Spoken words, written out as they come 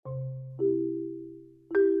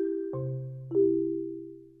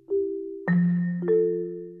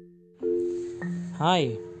Hi,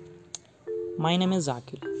 my name is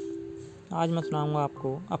Zakir. आज मैं सुनाऊंगा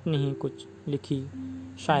आपको अपनी ही कुछ लिखी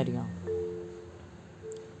शायरियाँ।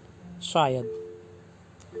 शायद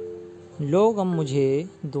लोग अब मुझे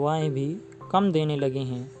दुआएं भी कम देने लगे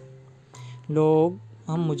हैं। लोग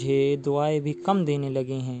अब मुझे दुआएं भी कम देने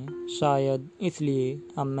लगे हैं। शायद इसलिए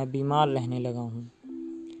अब मैं बीमार रहने लगा हूँ।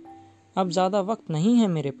 अब ज़्यादा वक्त नहीं है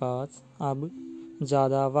मेरे पास। अब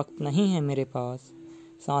ज़्यादा वक्त नहीं है मेरे पास।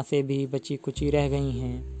 सांसें भी बची कुची रह गई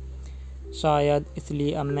हैं। शायद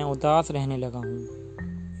इसलिए अब मैं उदास रहने लगा हूँ।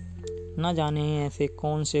 न जाने ऐसे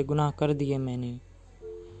कौन से गुनाह कर दिए मैंने।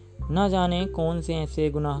 न जाने कौन से ऐसे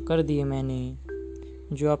गुनाह कर दिए मैंने,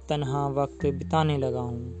 जो अब तन्हा वक्त बिताने लगा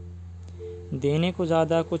हूँ। देने को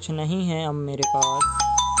ज़्यादा कुछ नहीं है अब मेरे पास।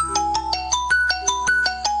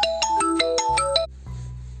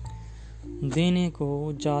 देने को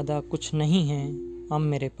ज़्यादा कुछ नहीं है अब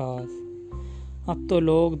मेरे पास। अब तो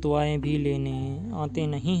लोग दुआएं भी लेने आते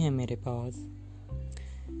नहीं हैं मेरे पास।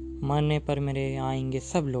 मरने पर मेरे आएंगे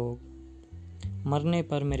सब लोग। मरने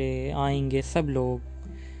पर मेरे आएंगे सब लोग।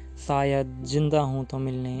 शायद जिंदा हूँ तो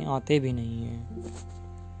मिलने आते भी नहीं हैं।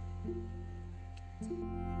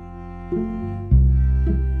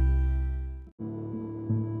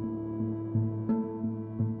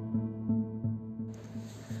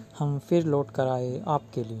 हम फिर लौट कर आए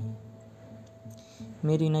आपके लिए।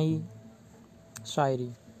 मेरी नई शायरी।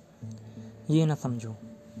 ये न समझो,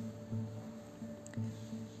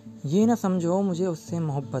 ये न समझो मुझे उससे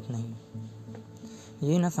मोहब्बत नहीं।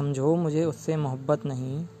 ये न समझो मुझे उससे मोहब्बत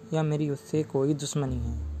नहीं, या मेरी उससे कोई दुश्मनी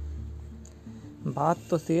है। बात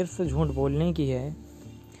तो सिर्फ झूठ बोलने की है।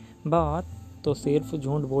 बात तो सिर्फ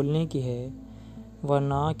झूठ बोलने की है,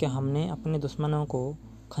 वरना क्या हमने अपने दुश्मनों को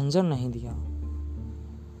खंजर नहीं दिया।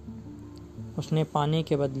 उसने पाने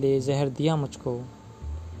के बदले जहर दिया मुझको।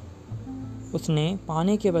 उसने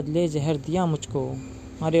पाने के बदले जहर दिया मुझको।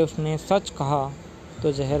 अरे उसने सच कहा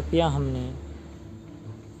तो जहर पिया हमने।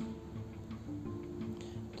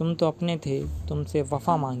 तुम तो अपने थे, तुमसे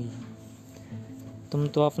वफ़ा मांगी। तुम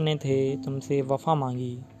तो अपने थे, तुमसे वफ़ा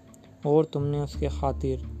मांगी, और तुमने उसके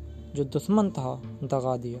खातिर जो दुश्मन था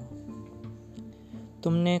दगा दिया।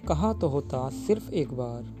 तुमने कहा तो होता सिर्फ एक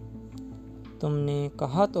बार। तुमने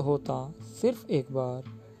कहा तो होता सिर्फ एक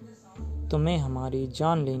बार। तुम्हें हमारी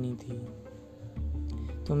जान लेनी थी।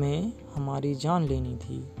 तुम्हें हमारी जान लेनी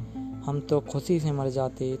थी। हम तो खुशी से मर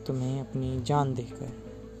जाते तुम्हें अपनी जान देखकर।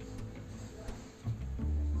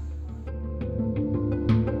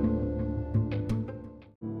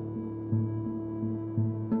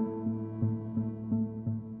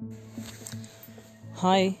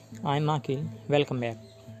 हाय, I am Aqil. Welcome back.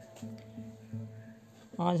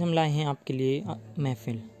 आज हम लाए हैं आपके लिए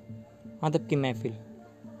महफिल, अदब की महफिल,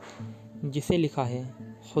 जिसे लिखा है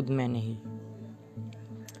खुद मैंने ही।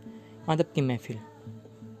 अदब की महफिल।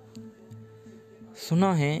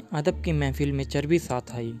 सुना है अदब की महफिल में चर्बी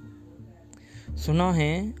साथ आई। सुना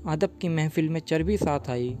है अदब की महफिल में चर्बी साथ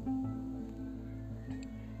आई।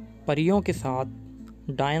 परियों के साथ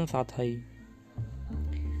डायन साथ आई।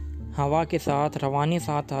 हवा के साथ रवानी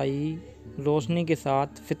साथ आई। रोशनी के साथ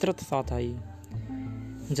फितरत साथ आई।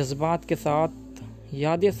 जज्बात के साथ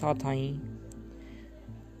यादें साथ आईं।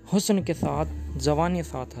 हुस्न के साथ जवानी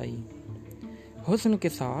साथ आई। हुस्न के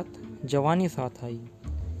साथ जवानी साथ आई।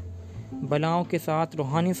 बलाओं के साथ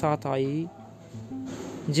रूहानी साथ आई।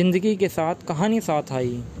 जिंदगी के साथ कहानी साथ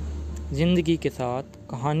आई। जिंदगी के साथ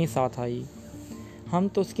कहानी साथ आई। हम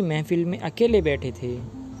तो उसकी महफिल में अकेले बैठे थे।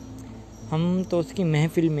 हम तो उसकी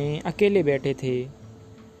महफिल में अकेले बैठे थे।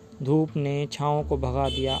 धूप ने छाँव को भगा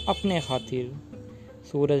दिया अपने खातिर।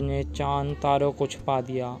 सूरज ने चांद तारों को छुपा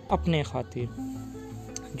दिया अपने खातिर।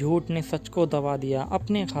 झूठ ने सच को दबा दिया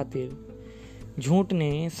अपने खातिर। झूठ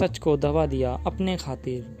ने सच को दबा दिया अपने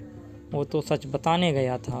खातिर। वो तो सच बताने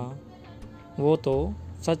गया था। वो तो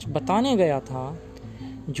सच बताने गया था।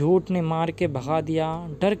 झूठ ने मार के भगा दिया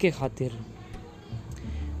डर के खातिर।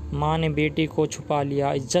 माँ ने बेटी को छुपा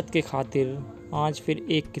लिया इज्जत के खातिर। आज फिर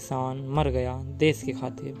एक किसान मर गया देश के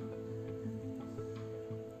खातिर।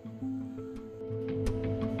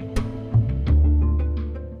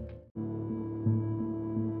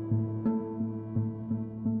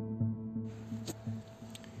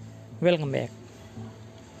 Welcome back.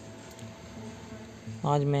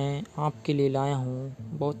 आज मैं आपके लिए लाया हूँ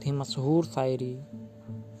बहुत ही मशहूर शायरी।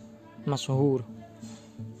 मशहूर।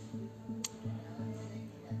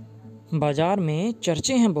 बाजार में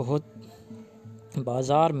चर्चे हैं बहुत।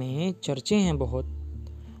 बाजार में चर्चे हैं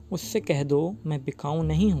बहुत। उससे कह दो मैं बिकाऊ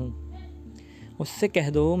नहीं हूँ। उससे कह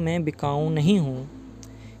दो मैं बिकाऊ नहीं हूँ।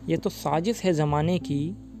 ये तो साजिश है ज़माने की।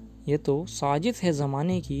 ये तो साजिश है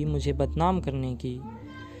ज़माने की मुझे बदनाम करने की।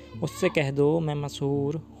 उससे कह दो मैं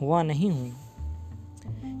मशहूर हुआ नहीं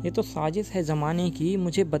हूँ। ये तो साजिश है ज़माने की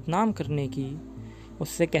मुझे बदनाम करने की।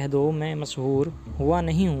 उससे कह दो मैं मशहूर हुआ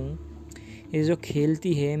नहीं हूँ। ये जो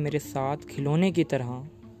खेलती है मेरे साथ खिलौने की तरह,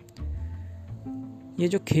 ये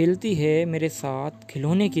जो खेलती है मेरे साथ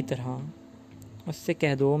खिलौने की तरह, उससे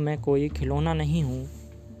कह दो मैं कोई खिलौना नहीं हूँ।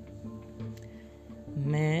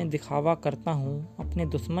 मैं दिखावा करता हूँ अपने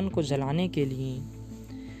दुश्मन को जलाने के लिए।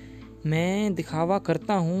 मैं दिखावा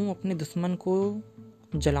करता हूँ अपने दुश्मन को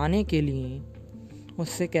जलाने के लिए।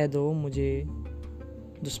 उससे कह दो मुझे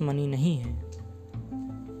दुश्मनी नहीं है।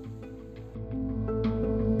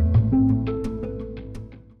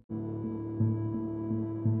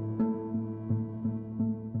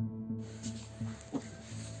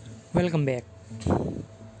 Welcome back.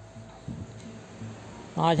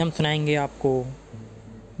 आज हम सुनाएंगे आपको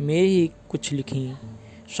मेरी ही कुछ लिखी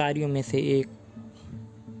शायरियों में से एक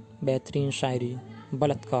बेहतरीन शायरी,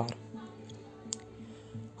 बलात्कार।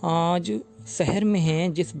 आज शहर में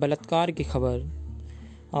है जिस बलात्कार की खबर,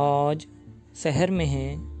 आज शहर में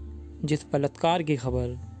है जिस बलात्कार की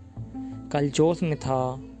खबर, कल जोश में था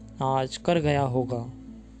आज कर गया होगा।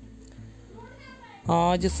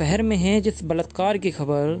 आज शहर में है जिस बलात्कार की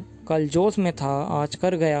खबर, कल जोश में था आज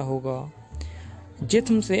कर गया होगा।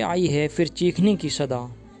 जिस्म से आई है फिर चीखने की सदा,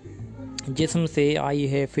 जिस्म से आई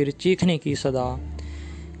है फिर चीखने की सदा,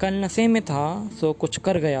 कल नशे में था सो कुछ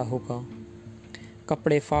कर गया होगा।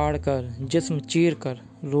 कपड़े फाड़ कर जिस्म चीर कर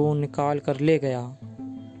रूह निकाल कर ले गया,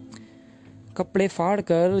 कपड़े फाड़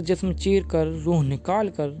कर जिस्म चीर कर रूह निकाल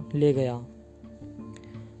कर ले गया।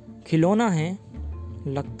 खिलौना है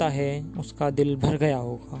लगता है उसका दिल भर गया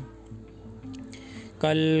होगा।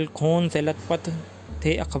 कल खून से लथपथ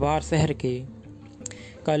थे अखबार शहर के,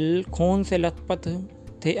 कल खून से लथपथ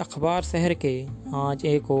थे अखबार शहर के, आज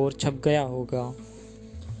एक और छप गया होगा।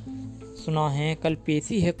 सुना है कल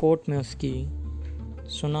पेशी है कोर्ट में उसकी,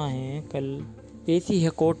 सुना है कल पेशी है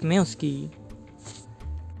कोर्ट में उसकी,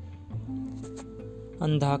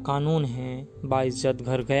 अंधा कानून है बाइज्जत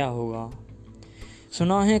घर गया होगा।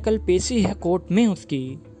 सुना है कल पेशी है कोर्ट में उसकी,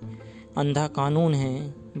 अंधा कानून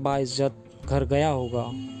है बाइज्जत घर गया होगा।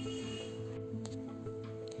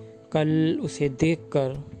 कल उसे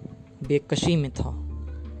देखकर बेकशी में था,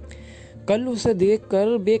 कल उसे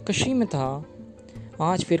देखकर बेकशी में था,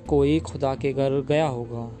 आज फिर कोई खुदा के घर गया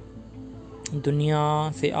होगा। दुनिया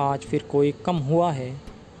से आज फिर कोई कम हुआ है,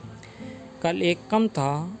 कल एक कम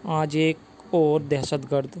था आज एक और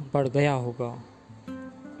दहशतगर्द बढ़ गया होगा।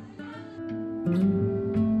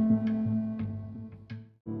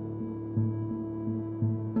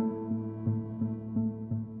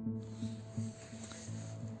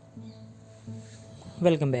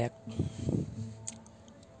 Welcome back.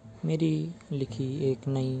 मेरी लिखी एक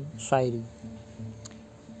नई शायरी।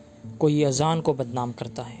 कोई अजान को बदनाम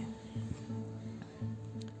करता है,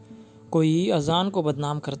 कोई अजान को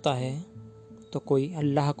बदनाम करता है तो कोई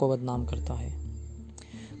अल्लाह को बदनाम करता है।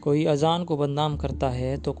 कोई अजान को बदनाम करता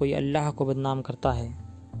है तो कोई अल्लाह को बदनाम करता है।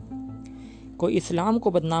 कोई इस्लाम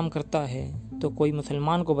को बदनाम करता है तो कोई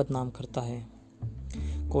मुसलमान को बदनाम करता है।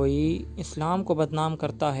 कोई इस्लाम को बदनाम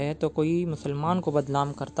करता है तो कोई मुसलमान को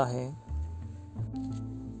बदनाम करता है।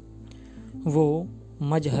 वो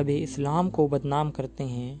मजहब इस्लाम को बदनाम करते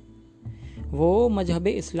हैं, वो मजहब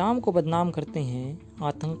इस्लाम को बदनाम करते हैं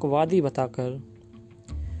आतंकवादी बताकर।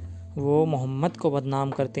 वो मोहम्मद को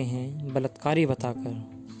बदनाम करते हैं बलात्कारी बताकर।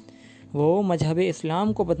 वो मजहब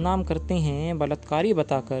इस्लाम को बदनाम करते हैं बलात्कारी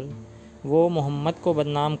बताकर। वो मोहम्मद को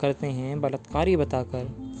बदनाम करते हैं बलात्कारी बताकर।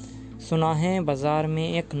 सुना है बाज़ार में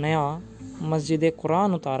एक नया मस्जिद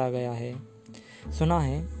कुरान उतारा गया है। सुना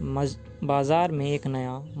है बाज़ार में एक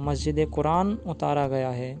नया मस्जिद कुरान उतारा गया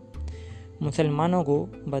है, मुसलमानों को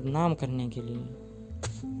बदनाम करने के लिए।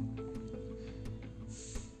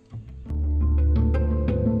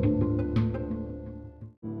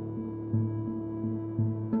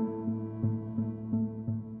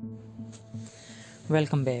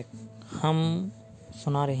 Welcome back. हम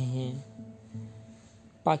सुना रहे हैं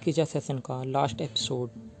पाकीजा सेशन का लास्ट एपिसोड,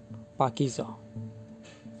 पाकीजा।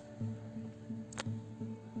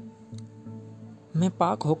 मैं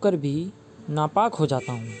पाक होकर भी नापाक हो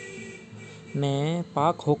जाता हूँ, मैं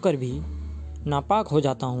पाक होकर भी नापाक हो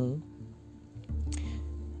जाता हूँ।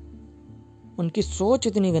 उनकी सोच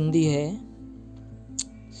इतनी गंदी है,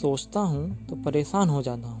 सोचता हूँ तो परेशान हो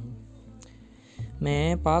जाता हूँ।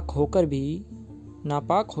 मैं पाक होकर भी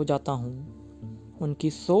नापाक हो जाता हूँ। उनकी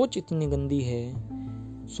सोच इतनी गंदी है,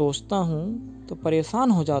 सोचता हूँ तो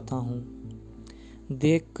परेशान हो जाता हूँ।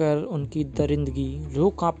 देखकर उनकी दरिंदगी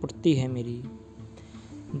रूह कांप उठती है मेरी,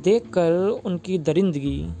 देखकर उनकी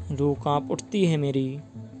दरिंदगी रूह कांप उठती है मेरी।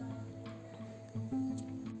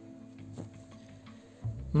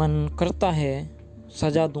 मन करता है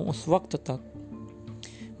सजा दूं उस वक्त तक,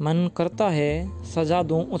 मन करता है सजा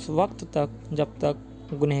दूं उस वक्त तक जब तक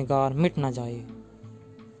गुनहगार मिट ना जाए।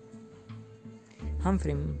 हम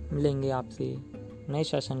फिर मिलेंगे आपसे नए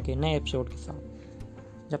सेशन के नए एपिसोड के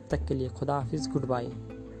साथ। जब तक के लिए खुदा हाफिज़, गुड बाय।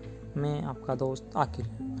 मैं आपका दोस्त आकिर,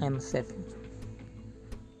 एम सैफी।